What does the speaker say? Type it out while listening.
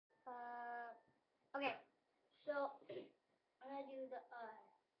Okay, so I'm gonna do the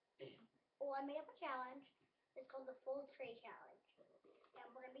well, I made up a challenge. It's called the full tray challenge, and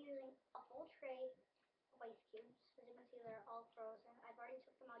we're gonna be using a full tray of ice cubes. As you can see, they're all frozen. I've already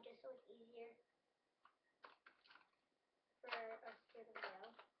took them out just so it's easier for us to do the video.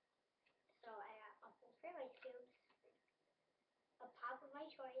 So I got a full tray of ice cubes, a pop of my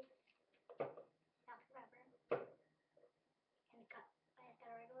choice, Dr. Pepper, and a cup. I just got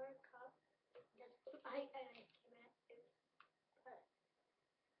a regular cup. Just I got an ice cube in it. But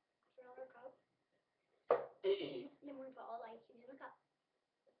it's a regular cup. Then we're gonna put all the ice cubes in the cup.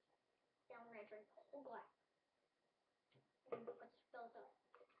 Then we're gonna drink the whole glass. And let's fill it up.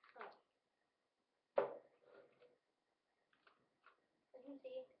 So as you can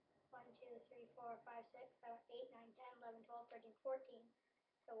see, 1, 2, 3, 4, 5, 6, 7, 8, 9, 10, 11, 12, 13, 14.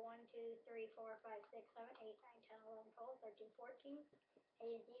 So 1, 2, 3, 4, 5, 6, 7, 8, 9, 10, 11, 12, 13, 14.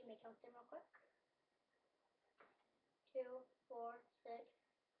 A and Z, make count them real quick. 2, 4, 6,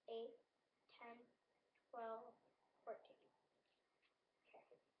 8, 10, 12, 14.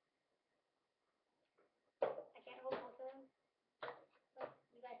 Okay. I can't hold both of them, but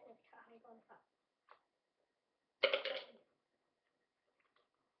you guys can count how many go in the cup.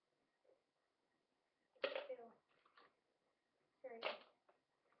 2, 3,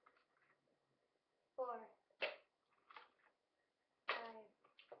 4, 5,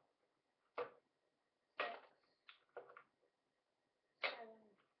 6, 7,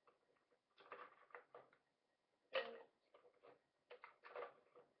 8,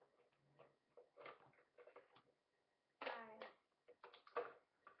 9,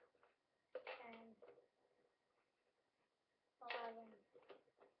 10, 11,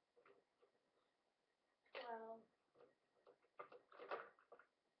 12,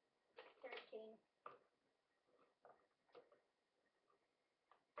 13.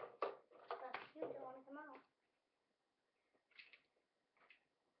 That's you don't want to come out.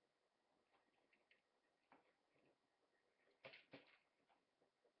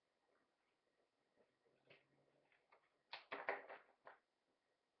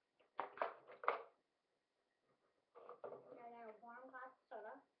 Now I got a warm glass of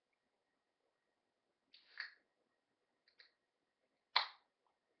soda.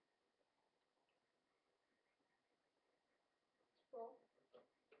 It's full.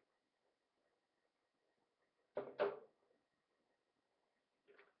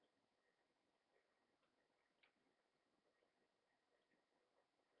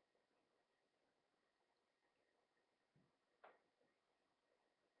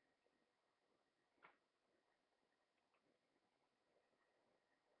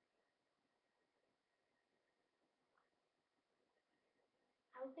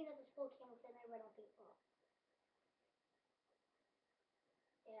 I don't think that this full came within there, but I don't think so.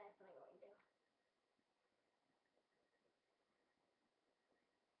 Yeah, it's not going to.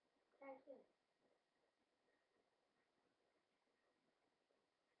 That's good.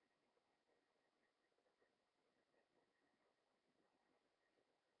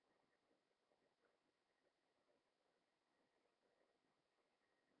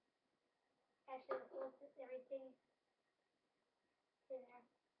 Actually, everything in there.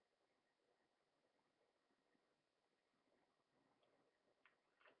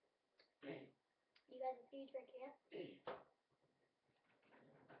 You guys are huge right here.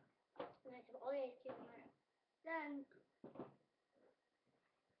 And I took all the ice cubes in there. Then,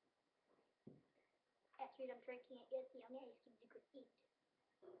 after you're done drinking it, you'll see how many ice cubes you could eat.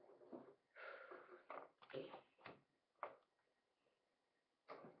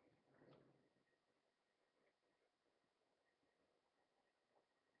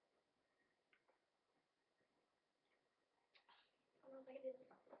 I don't know if I can do this.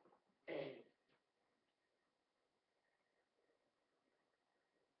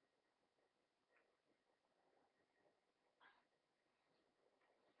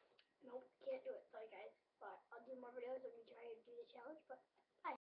 Nope, can't do it. Sorry, guys. But I'll do more videos when we try to do the challenge. But